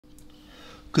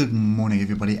Good morning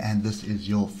everybody, and this is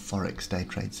your Forex day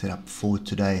trade setup for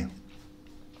today.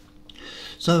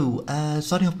 So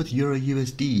starting off with Euro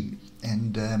USD,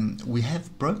 and we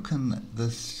have broken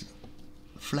this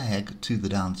flag to the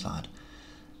downside.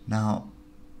 Now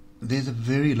there's a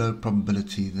very low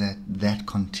probability that that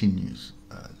continues,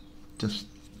 just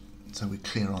so we're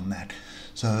clear on that.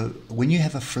 So when you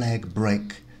have a flag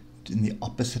break in the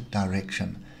opposite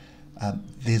direction,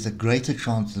 there's a greater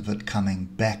chance of it coming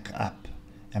back up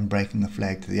and breaking the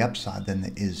flag to the upside than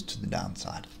there is to the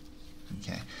downside.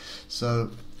 Okay,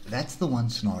 so that's the one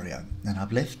scenario, and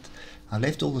I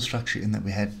left all the structure in that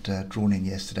we had drawn in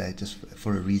yesterday just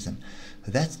for a reason.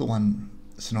 So that's the one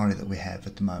scenario that we have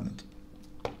at the moment.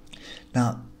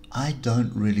 Now I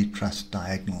don't really trust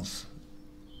diagonals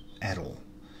at all.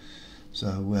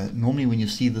 So normally when you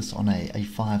see this on a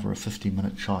 5 or a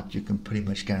 15-minute chart, you can pretty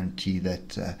much guarantee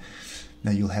that now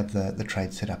you'll have the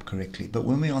trade set up correctly. But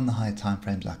when we're on the higher time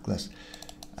frames like this,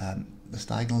 this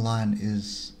diagonal line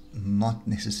is not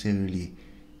necessarily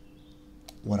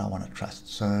what I want to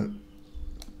trust. So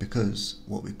because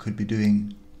what we could be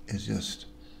doing is just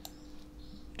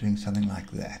doing something like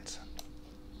that,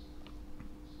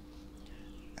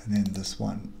 and then this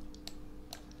one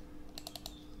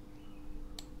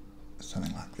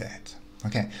something like that.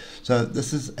 Okay, so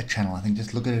this is a channel. I think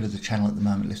just look at it as a channel at the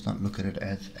moment. Let's not look at it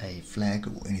as a flag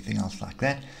or anything else like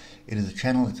that. It is a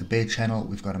channel. It's a bear channel.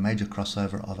 We've got a major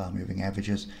crossover of our moving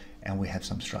averages, and we have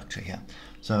some structure here.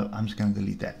 So I'm just going to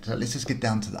delete that. So let's just get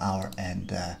down to the hour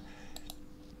and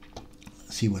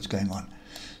see what's going on.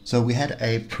 So we had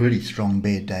a pretty strong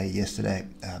bear day yesterday.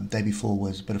 Day before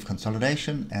was a bit of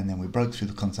consolidation, and then we broke through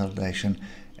the consolidation,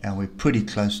 and we're pretty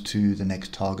close to the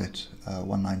next target,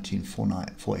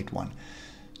 119.481.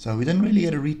 So we didn't really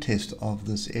get a retest of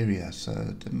this area, so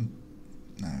it didn't,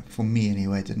 for me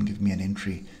anyway, it didn't give me an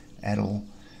entry at all.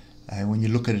 When you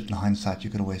look at it in hindsight, you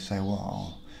could always say,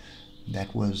 well,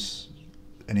 that was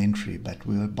an entry, but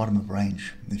we were at bottom of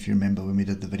range. If you remember when we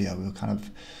did the video, we were kind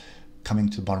of coming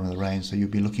to the bottom of the range, so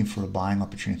you'd be looking for a buying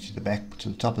opportunity to back to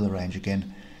the top of the range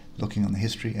again, looking on the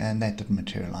history, and that didn't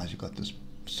materialize. You got this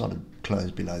solid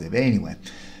close below there. But anyway,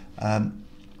 I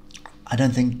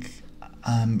don't think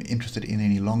I'm interested in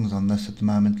any longs on this at the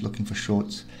moment, looking for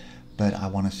shorts, but I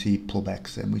want to see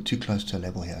pullbacks, and we're too close to a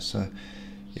level here. So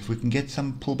if we can get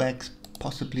some pullbacks,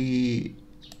 possibly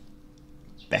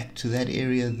back to that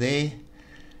area there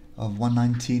of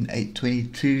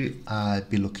 119.822, I'd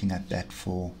be looking at that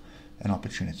for an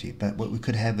opportunity. But what we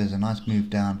could have is a nice move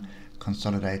down,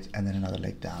 consolidate, and then another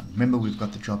leg down. Remember, we've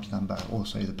got the jobs number,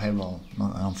 also the payroll,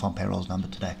 non-farm payrolls number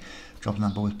today. Jobs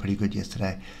number was pretty good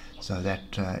yesterday, so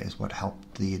that is what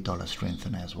helped the dollar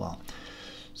strengthen as well.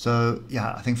 So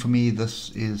yeah, I think for me this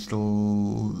is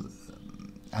still,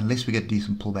 unless we get a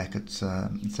decent pullback, it's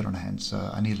sit on hand. So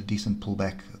I need a decent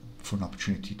pullback for an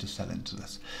opportunity to sell into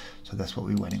this. So that's what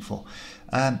we're waiting for.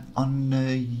 On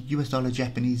US dollar,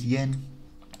 Japanese yen,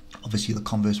 obviously the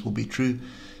converse will be true.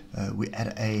 We're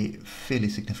at a fairly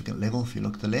significant level if you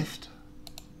look to the left.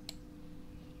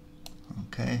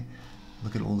 Okay,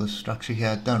 look at all this structure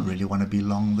here. Don't really want to be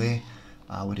long there.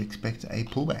 I would expect a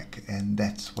pullback, and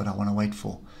that's what I want to wait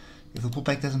for. If the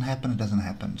pullback doesn't happen, it doesn't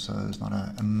happen. So it's not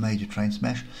a major train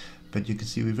smash, but you can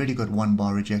see we've already got one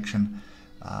bar rejection.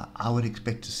 I would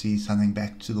expect to see something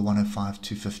back to the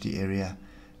 105-250 area,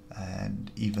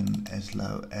 and even as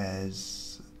low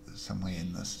as somewhere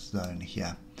in this zone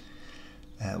here.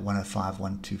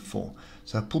 105.124.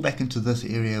 So a pull back into this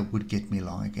area would get me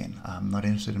long again. I'm not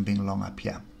interested in being long up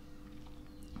here.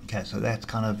 Okay, so that's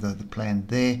kind of the plan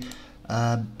there.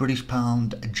 British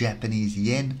pound, Japanese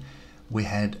yen. We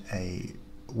had a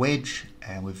wedge,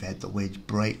 and we've had the wedge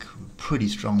break, pretty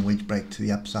strong wedge break to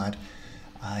the upside.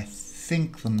 I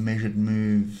think the measured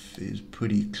move is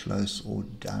pretty close or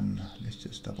done. Let's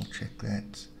just double check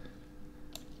that.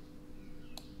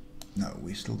 No,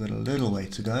 we still got a little way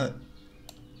to go,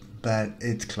 but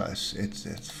it's close. It's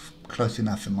close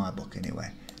enough in my book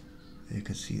anyway. You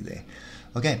can see there.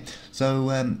 Okay, so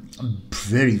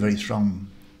very, very strong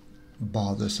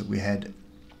bar this that we had.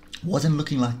 Wasn't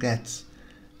looking like that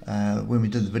when we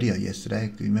did the video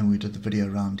yesterday. Remember, we did the video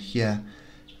around here,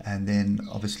 and then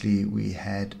obviously we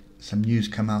had some news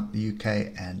come out the UK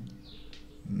and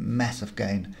massive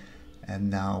gain, and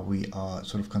now we are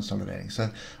sort of consolidating.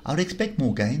 So I would expect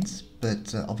more gains,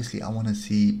 but obviously I want to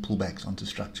see pullbacks onto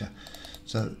structure.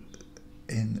 So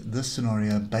in this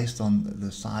scenario, based on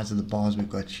the size of the bars we've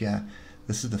got here,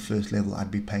 this is the first level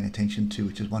I'd be paying attention to,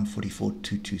 which is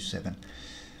 144.227.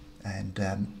 And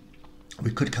we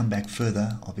could come back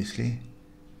further, obviously,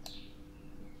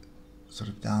 sort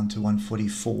of down to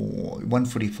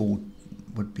 144,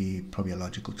 would be probably a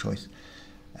logical choice.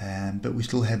 But we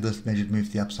still have this measured move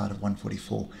to the upside of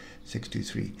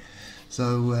 144.623.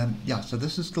 So yeah, so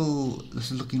this is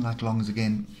looking like longs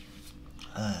again.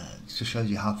 Just shows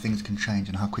you how things can change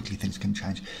and how quickly things can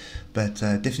change. But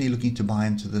definitely looking to buy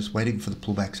into this, waiting for the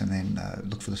pullbacks, and then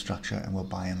look for the structure, and we'll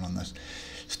buy in on this.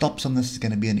 Stops on this is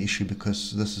going to be an issue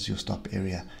because this is your stop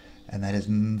area, and that is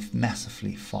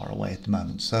massively far away at the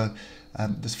moment. So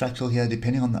this fractal here,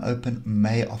 depending on the open,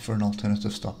 may offer an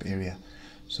alternative stop area.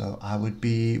 So I would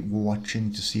be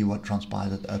watching to see what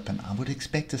transpires at the open. I would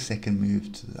expect a second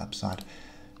move to the upside.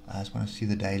 I just want to see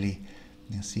the daily.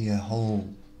 You see a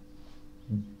whole,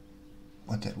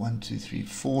 what's that, 1, 2, 3,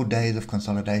 4 days of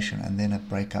consolidation and then a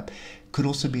breakup. Could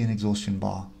also be an exhaustion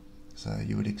bar. So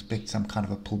you would expect some kind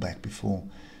of a pullback before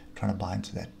trying to buy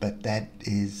into that. But that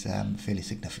is fairly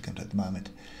significant at the moment.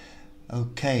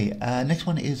 Okay, next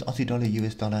one is Aussie dollar,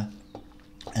 US dollar.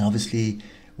 And obviously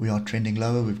we are trending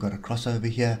lower. We've got a crossover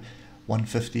here.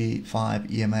 155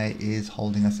 EMA is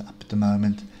holding us up at the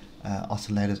moment.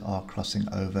 Oscillators are crossing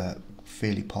over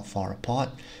fairly far apart,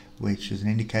 which is an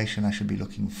indication I should be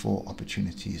looking for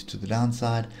opportunities to the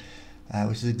downside,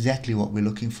 which is exactly what we're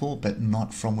looking for, but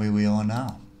not from where we are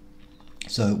now.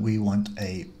 So we want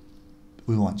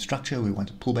structure, we want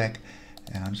a pullback,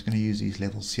 and I'm just going to use these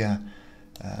levels here.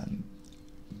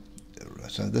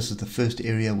 So this is the first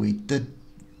area. We did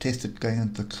test it going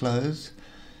into the close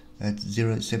at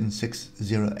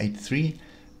 0.76083,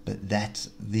 but that's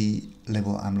the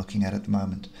level I'm looking at the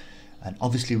moment. And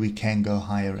obviously we can go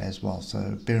higher as well.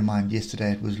 So bear in mind,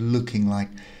 yesterday it was looking like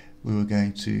we were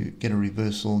going to get a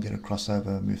reversal, get a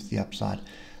crossover, move to the upside.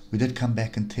 We did come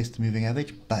back and test the moving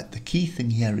average, but the key thing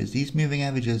here is these moving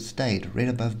averages stayed red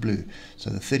above blue.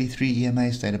 So the 33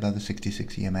 EMA stayed above the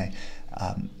 66 EMA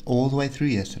all the way through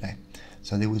yesterday.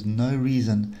 So there was no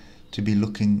reason to be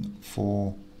looking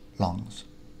for longs.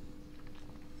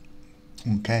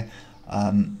 Okay.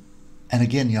 And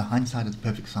again, your hindsight is the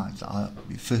perfect science. I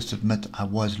first admit I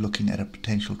was looking at a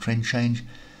potential trend change,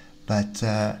 but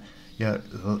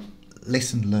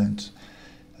lesson learned.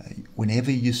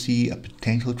 Whenever you see a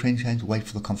potential trend change, wait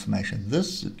for the confirmation.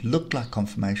 This looked like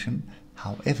confirmation,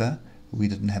 however, we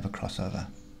didn't have a crossover.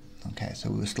 Okay, so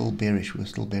we were still bearish. We were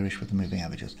still bearish with the moving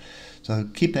averages. So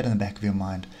keep that in the back of your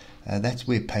mind. That's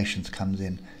where patience comes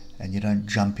in, and you don't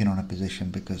jump in on a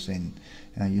position, because then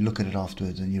you look at it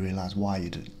afterwards and you realize why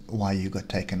you got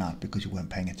taken out, because you weren't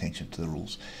paying attention to the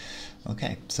rules.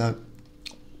 Okay, so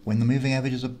when the moving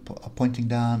averages are pointing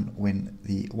down, when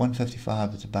the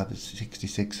 155 is above the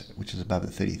 66, which is above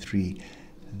the 33,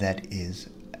 that is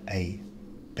a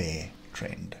bear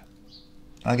trend.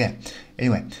 Okay,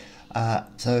 anyway,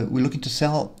 so we're looking to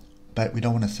sell, but we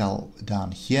don't want to sell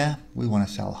down here. We want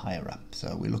to sell higher up.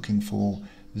 So we're looking for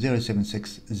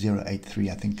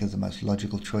 0.76083, I think, is the most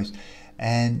logical choice.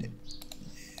 And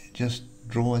just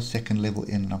draw a second level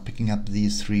in. And I'm picking up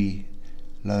these three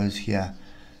lows here,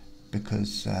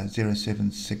 because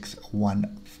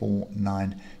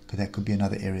 0.76149, because that could be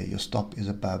another area. Your stop is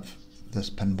above this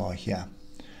pin bar here,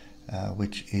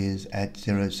 which is at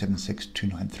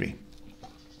 0.76293.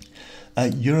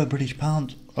 Euro British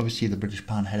pound, obviously the British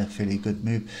pound had a fairly good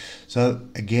move. So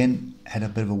again, had a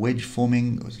bit of a wedge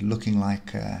forming. It was looking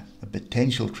like a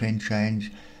potential trend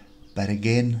change, but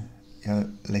again,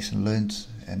 lesson learned,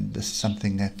 and this is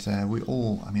something that we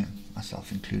all, I mean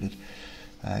myself included,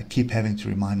 keep having to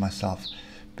remind myself,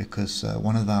 because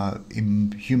one of our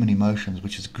human emotions,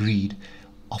 which is greed,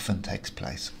 often takes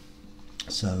place.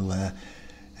 So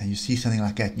and you see something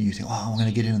like that and you think, oh, I'm going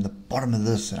to get in at the bottom of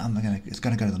this, and it's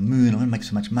going to go to the moon, I'm going to make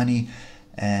so much money,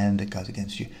 and it goes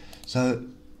against you. So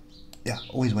yeah,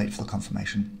 always wait for the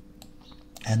confirmation.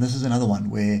 And this is another one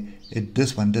where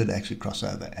this one did actually cross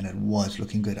over, and it was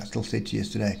looking good. I still said to you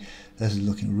yesterday, this is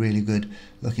looking really good,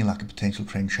 looking like a potential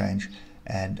trend change.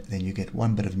 And then you get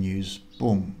one bit of news,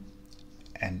 boom,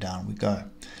 and down we go.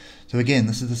 So again,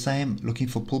 this is the same, looking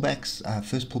for pullbacks.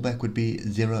 First pullback would be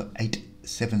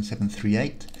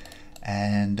 0.87738,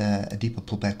 and a deeper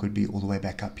pullback would be all the way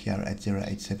back up here at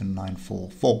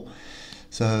 0.87944.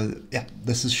 So yeah,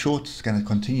 this is short. It's going to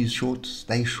continue short,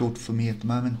 stay short for me at the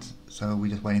moment. So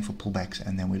we're just waiting for pullbacks,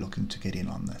 and then we're looking to get in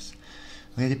on this.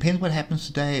 Okay, it depends what happens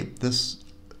today. This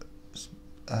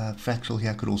fractal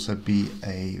here could also be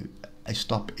a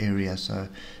stop area, so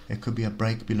it could be a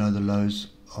break below the lows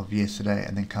of yesterday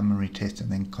and then come and retest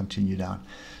and then continue down.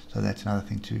 So that's another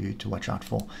thing to watch out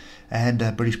for. And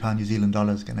British pound New Zealand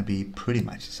dollar is going to be pretty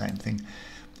much the same thing.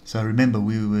 So remember,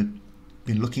 we would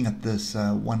be looking at this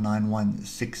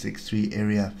 191663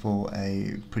 area for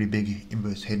a pretty big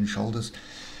inverse head and shoulders,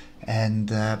 and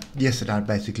yesterday I'd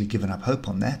basically given up hope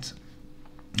on that.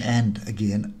 And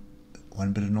again,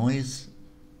 one bit of noise,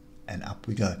 and up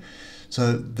we go.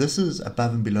 So this is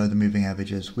above and below the moving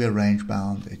averages. We're range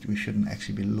bound. We shouldn't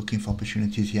actually be looking for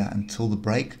opportunities here until the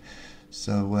break.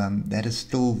 So that is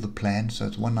still the plan. So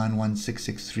it's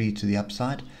 191,663 to the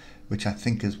upside, which I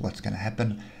think is what's going to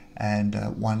happen, and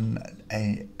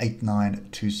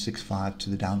 189,265 to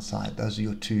the downside. Those are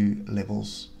your two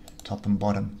levels, top and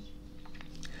bottom.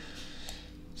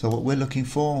 So what we're looking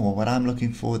for, or what I'm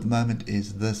looking for at the moment,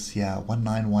 is this here,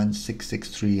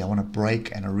 191,663. I want to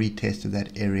break and a retest of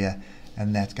that area,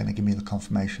 and that's going to give me the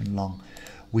confirmation long.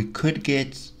 We could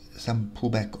get some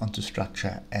pullback onto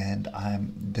structure, and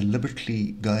I'm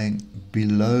deliberately going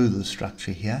below the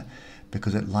structure here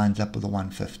because it lines up with the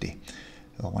 150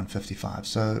 or 155.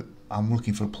 So I'm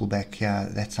looking for a pullback here.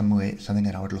 That's something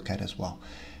that I would look at as well,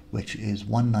 which is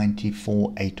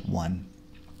 194.81.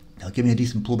 Now give me a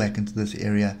decent pullback into this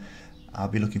area. I'll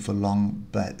be looking for long,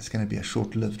 but it's going to be a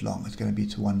short-lived long. It's going to be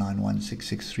to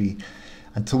 191,663.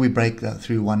 Until we break that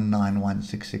through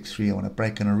 191,663, I want to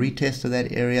break on a retest of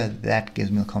that area. That gives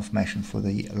me a confirmation for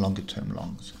the longer-term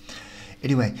longs.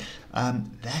 Anyway,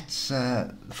 that's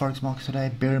the Forex market today.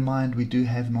 Bear in mind, we do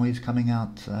have noise coming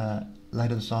out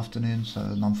later this afternoon,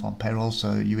 so non-farm payroll,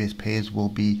 so US pairs will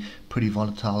be pretty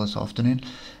volatile this afternoon.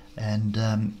 And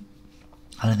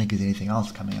I don't think there's anything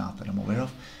else coming out that I'm aware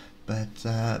of. But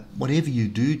whatever you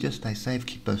do, just stay safe,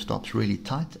 keep those stops really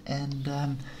tight,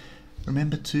 and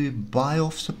remember to buy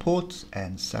off support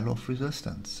and sell off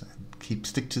resistance. And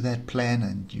stick to that plan,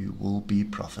 and you will be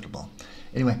profitable.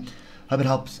 Anyway, hope it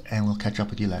helps, and we'll catch up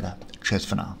with you later. Cheers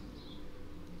for now.